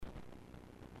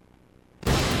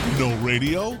No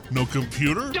radio? No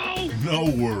computer? No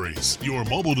worries. Your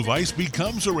mobile device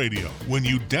becomes a radio when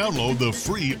you download the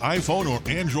free iPhone or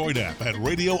Android app at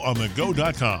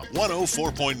radioonthego.com.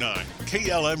 104.9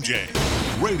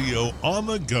 KLMJ. Radio on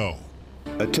the Go.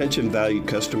 Attention valued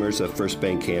customers of First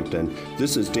Bank Hampton.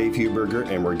 This is Dave Huberger,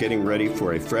 and we're getting ready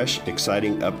for a fresh,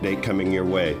 exciting update coming your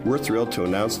way. We're thrilled to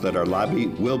announce that our lobby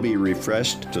will be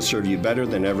refreshed to serve you better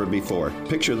than ever before.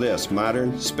 Picture this: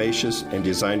 modern, spacious, and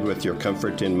designed with your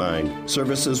comfort in mind.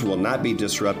 Services will not be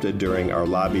disrupted during our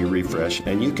lobby refresh,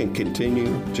 and you can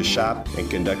continue to shop and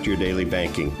conduct your daily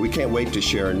banking. We can't wait to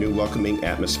share a new welcoming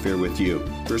atmosphere with you.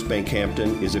 First Bank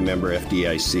Hampton is a member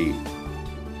FDIC.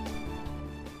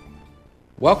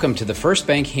 Welcome to the First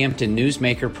Bank Hampton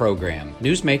Newsmaker program.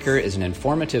 Newsmaker is an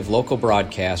informative local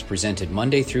broadcast presented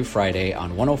Monday through Friday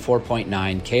on 104.9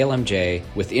 KLMJ,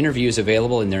 with interviews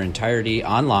available in their entirety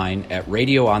online at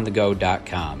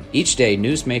radioonthego.com. Each day,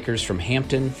 newsmakers from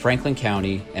Hampton, Franklin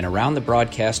County, and around the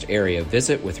broadcast area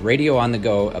visit with Radio on the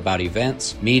Go about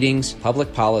events, meetings,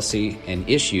 public policy, and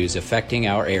issues affecting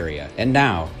our area. And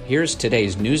now, here's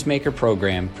today's Newsmaker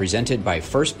program presented by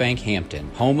First Bank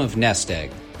Hampton, home of Nest Egg.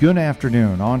 Good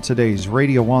afternoon. On today's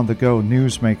Radio on the Go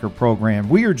Newsmaker program,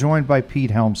 we are joined by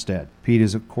Pete Hjelmstad. Pete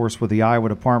is, of course, with the Iowa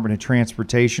Department of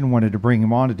Transportation. Wanted to bring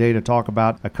him on today to talk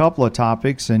about a couple of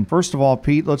topics. And first of all,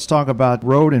 Pete, let's talk about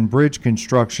road and bridge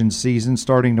construction season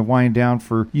starting to wind down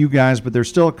for you guys, but there's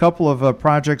still a couple of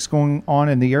projects going on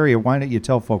in the area. Why don't you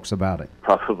tell folks about it?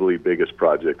 Probably biggest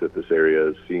project that this area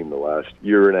has seen the last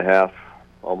year and a half,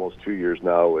 almost 2 years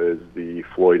now, is the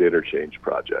Floyd Interchange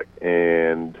project.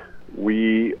 And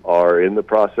we are in the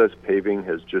process. Paving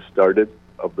has just started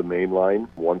of the main line.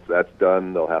 Once that's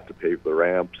done, they'll have to pave the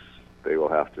ramps. They will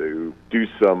have to do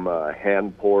some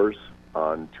hand pours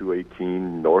on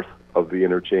 218 north of the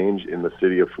interchange in the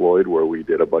city of Floyd, where we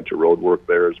did a bunch of road work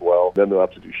there as well. Then they'll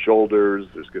have to do shoulders.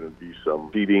 There's going to be some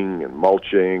seeding and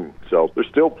mulching. So there's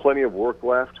still plenty of work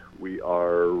left. We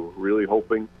are really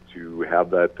hoping to have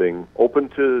that thing open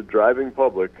to driving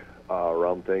public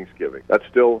around Thanksgiving. That's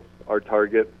still our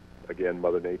target. Again,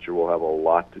 Mother Nature will have a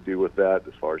lot to do with that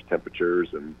as far as temperatures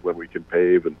and when we can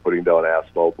pave and putting down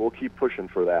asphalt. We'll keep pushing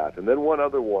for that. And then one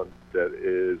other one that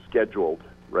is scheduled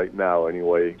right now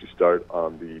anyway to start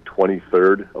on the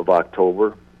 23rd of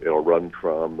October. It'll run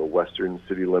from the western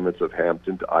city limits of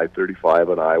Hampton to I-35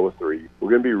 on Iowa 3. We're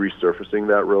going to be resurfacing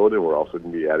that road, and we're also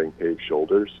going to be adding paved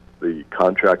shoulders. The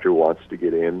contractor wants to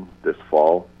get in this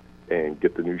fall and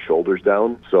get the new shoulders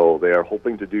down, so they are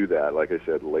hoping to do that, like I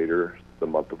said, later the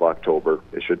month of October.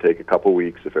 It should take a couple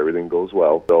weeks if everything goes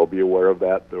well. They'll be aware of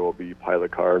that. There will be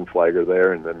pilot car and flagger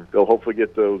there, and then they'll hopefully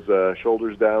get those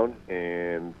shoulders down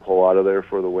and pull out of there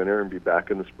for the winter and be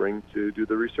back in the spring to do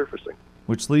the resurfacing.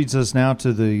 Which leads us now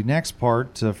to the next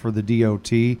part for the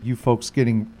DOT. You folks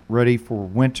getting ready for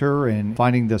winter and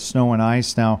finding the snow and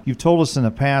ice. Now, you've told us in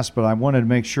the past, but I wanted to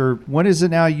make sure, when is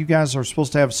it now you guys are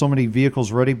supposed to have so many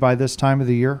vehicles ready by this time of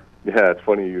the year? Yeah, it's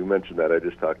funny you mentioned that. I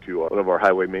just talked to one of our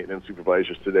highway maintenance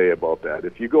supervisors today about that.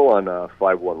 If you go on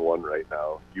 511 right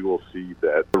now, you will see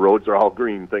that the roads are all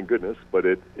green, thank goodness, but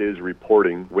it is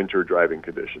reporting winter driving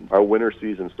conditions. Our winter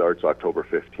season starts October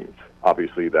 15th.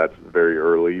 Obviously, that's very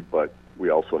early, but we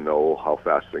also know how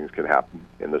fast things can happen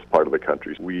in this part of the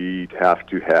country. We have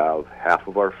to have half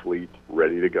of our fleet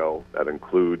ready to go. That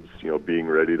includes, being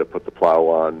ready to put the plow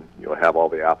on, have all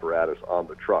the apparatus on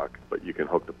the truck, but you can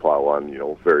hook the plow on,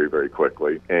 very, very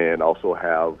quickly. And also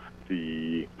have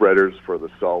the spreaders for the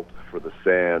salt, for the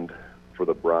sand, for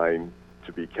the brine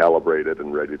to be calibrated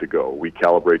and ready to go. We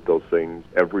calibrate those things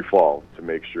every fall to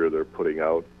make sure they're putting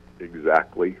out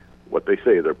exactly what they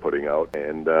say they're putting out.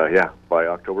 And by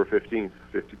October 15th,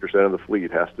 50% of the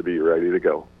fleet has to be ready to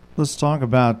go. Let's talk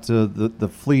about the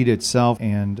fleet itself,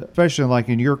 and especially like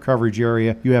in your coverage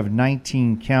area, you have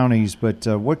 19 counties, but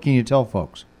what can you tell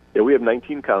folks? Yeah, we have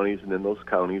 19 counties, and in those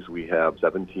counties we have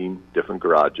 17 different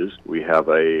garages. We have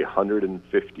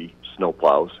 150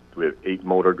 snowplows. We have 8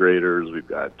 motor graders. We've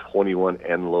got 21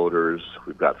 end loaders.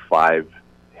 We've got 5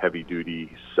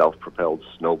 heavy-duty self-propelled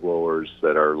snow blowers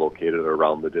that are located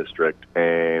around the district,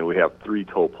 and we have 3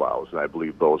 tow plows, and I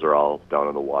believe those are all down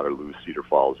in the Waterloo, Cedar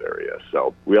Falls area.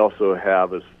 So we also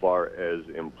have, as far as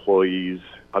employees,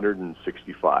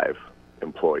 165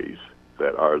 employees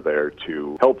that are there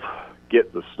to help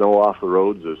get the snow off the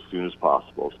roads as soon as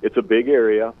possible. It's a big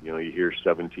area. You hear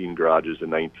 17 garages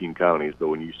in 19 counties, but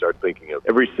when you start thinking of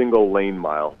every single lane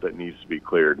mile that needs to be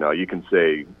cleared, now you can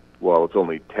say, well, it's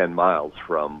only 10 miles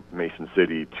from Mason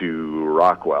City to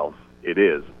Rockwell. It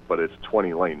is, but it's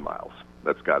 20 lane miles.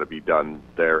 that's got to be done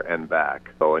there and back.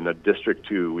 So in District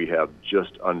 2, we have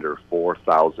just under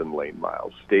 4,000 lane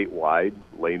miles. Statewide,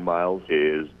 lane miles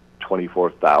is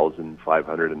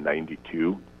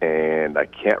 24,592, and I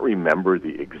can't remember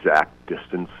the exact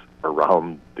distance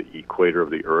around the equator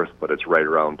of the Earth, but it's right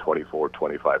around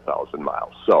 25,000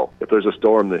 miles. So if there's a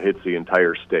storm that hits the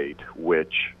entire state,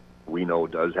 which we know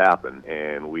does happen,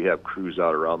 and we have crews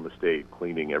out around the state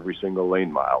cleaning every single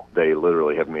lane mile, they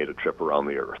literally have made a trip around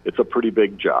the Earth. It's a pretty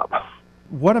big job.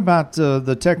 What about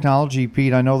the technology,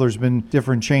 Pete? I know there's been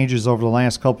different changes over the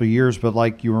last couple of years, but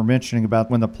like you were mentioning about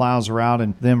when the plows are out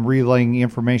and them relaying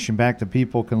information back to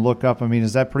people can look up, I mean,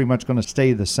 is that pretty much going to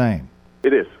stay the same?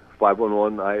 It is.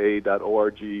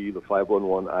 511ia.org, the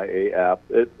 511ia app.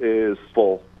 It is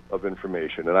full of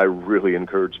information, and I really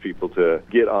encourage people to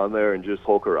get on there and just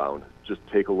poke around. Just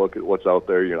take a look at what's out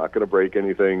there. You're not going to break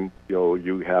anything. You know,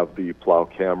 you have the plow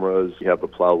cameras, you have the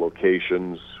plow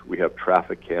locations, we have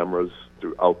traffic cameras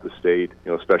throughout the state,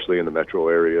 you know, especially in the metro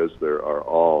areas. There are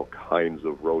all kinds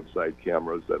of roadside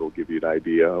cameras that'll give you an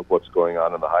idea of what's going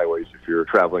on the highways if you're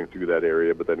traveling through that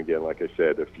area. But then again, like I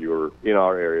said, if you're in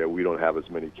our area, we don't have as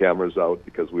many cameras out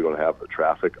because we don't have the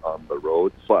traffic on the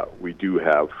roads, but we do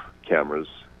have cameras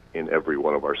in every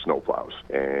one of our snowplows,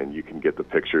 and you can get the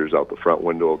pictures out the front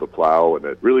window of the plow, and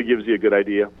it really gives you a good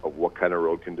idea of what kind of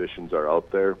road conditions are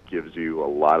out there. Gives you a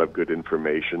lot of good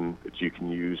information that you can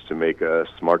use to make a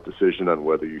smart decision on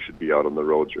whether you should be out on the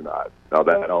roads or not. Now,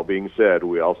 that all being said,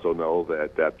 we also know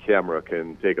that that camera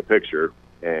can take a picture,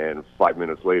 and 5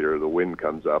 minutes later the wind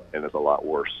comes up and it's a lot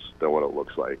worse than what it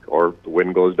looks like, or the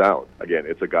wind goes down. Again,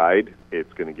 it's a guide.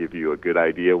 It's going to give you a good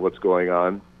idea of what's going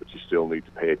on, but you still need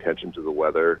to pay attention to the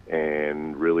weather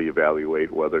and really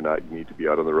evaluate whether or not you need to be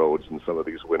out on the roads in some of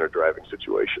these winter driving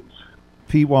situations.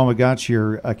 Pete, while we got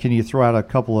you here, can you throw out a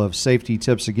couple of safety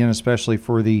tips again, especially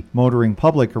for the motoring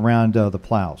public around the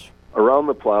plows? Around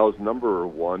the plows, number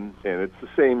one, and it's the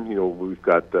same, you know, we've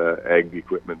got the ag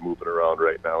equipment moving around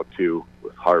right now too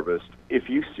with harvest. If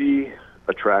you see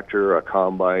a tractor, a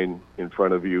combine in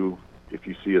front of you, if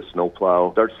you see a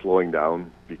snowplow, start slowing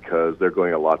down because they're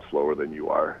going a lot slower than you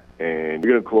are. And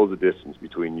you're going to close the distance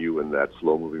between you and that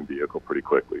slow-moving vehicle pretty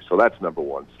quickly. So that's number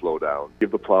one, slow down.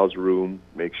 Give the plows room.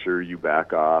 Make sure you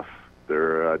back off.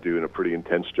 They're doing a pretty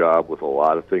intense job with a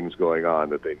lot of things going on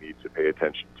that they need to pay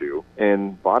attention to.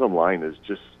 And bottom line is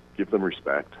just give them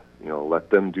respect. You know, let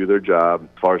them do their job. As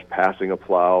far as passing a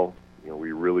plow, you know,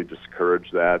 we really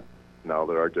discourage that. Now,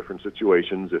 there are different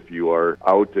situations. If you are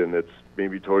out and it's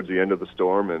maybe towards the end of the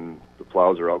storm and the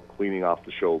plows are out cleaning off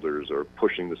the shoulders or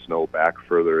pushing the snow back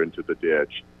further into the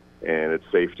ditch, and it's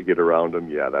safe to get around them,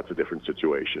 yeah, that's a different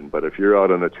situation. But if you're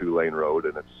out on a two-lane road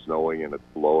and it's snowing and it's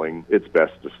blowing, it's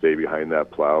best to stay behind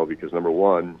that plow because, number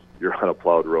one, you're on a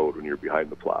plowed road when you're behind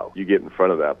the plow. You get in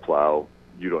front of that plow,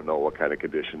 you don't know what kind of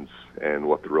conditions and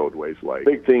what the roadway's like.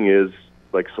 Big thing is,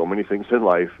 like so many things in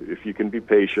life, if you can be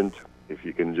patient, if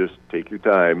you can just take your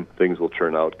time, things will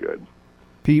turn out good.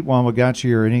 Pete, while we got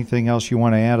you here, anything else you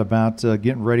want to add about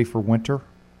getting ready for winter?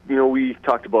 You know, we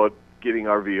talked about getting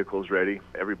our vehicles ready.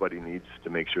 Everybody needs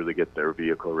to make sure they get their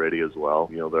vehicle ready as well.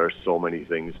 You know, there are so many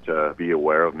things to be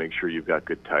aware of. Make sure you've got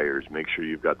good tires. Make sure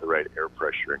you've got the right air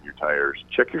pressure in your tires.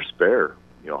 Check your spare.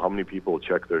 You know, how many people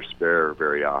check their spare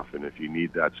very often? If you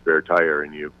need that spare tire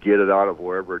and you get it out of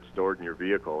wherever it's stored in your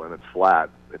vehicle and it's flat,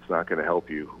 it's not going to help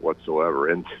you whatsoever.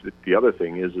 And the other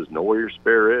thing is know where your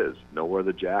spare is, know where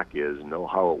the jack is, know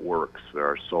how it works. There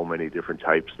are so many different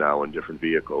types now in different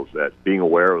vehicles that being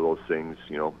aware of those things,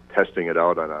 you know, testing it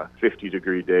out on a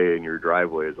 50-degree day in your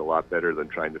driveway is a lot better than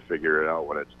trying to figure it out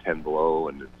when it's 10 below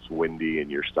and it's windy and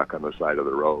you're stuck on the side of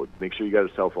the road. Make sure you got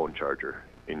a cell phone charger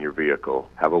in your vehicle.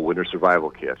 Have a winter survival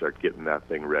kit. Start getting that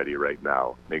thing ready right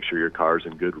now. Make sure your car's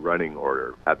in good running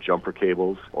order. Have jumper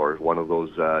cables or one of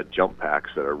those jump packs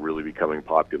that are really becoming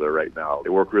popular right now. They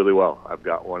work really well. I've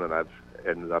got one and I've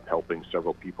ended up helping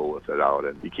several people with it out.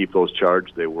 And you keep those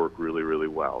charged, they work really, really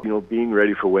well. You know, being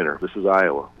ready for winter. This is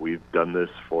Iowa. We've done this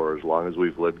for as long as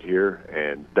we've lived here,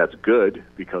 and that's good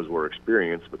because we're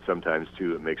experienced, but sometimes,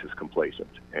 too, it makes us complacent.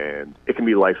 And it can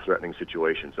be life-threatening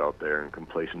situations out there, and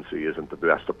complacency isn't the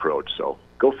best approach. So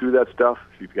go through that stuff.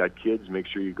 If you've got kids, make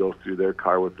sure you go through their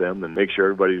car with them and make sure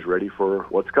everybody's ready for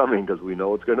what's coming because we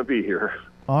know it's going to be here.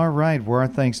 All right. Well, our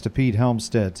thanks to Pete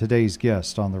Hjelmstad, today's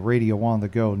guest on the Radio on the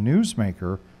Go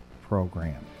Newsmaker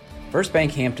program. First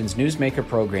Bank Hampton's Newsmaker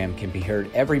program can be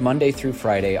heard every Monday through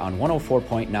Friday on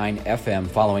 104.9 FM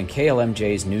following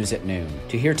KLMJ's News at Noon.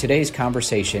 To hear today's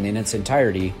conversation in its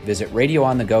entirety, visit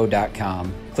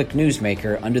radioonthego.com. Click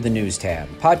Newsmaker under the News tab.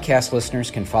 Podcast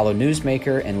listeners can follow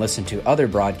Newsmaker and listen to other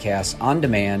broadcasts on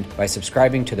demand by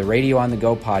subscribing to the Radio on the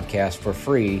Go podcast for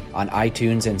free on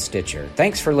iTunes and Stitcher.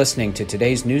 Thanks for listening to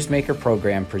today's Newsmaker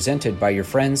program presented by your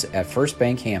friends at First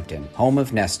Bank Hampton, home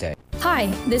of Nest Egg. Hi,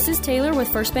 this is Taylor with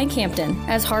First Bank Hampton.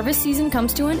 As harvest season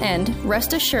comes to an end,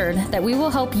 rest assured that we will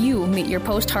help you meet your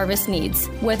post-harvest needs.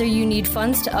 Whether you need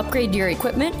funds to upgrade your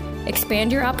equipment,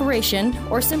 expand your operation,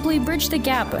 or simply bridge the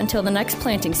gap until the next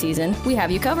planting season, we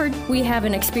have you covered. We have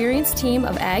an experienced team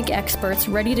of ag experts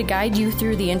ready to guide you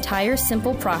through the entire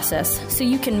simple process so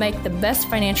you can make the best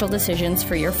financial decisions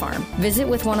for your farm. Visit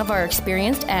with one of our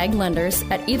experienced ag lenders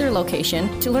at either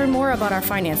location to learn more about our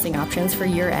financing options for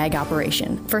your ag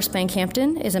operation. First Bank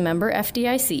Hampton is a member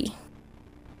FDIC.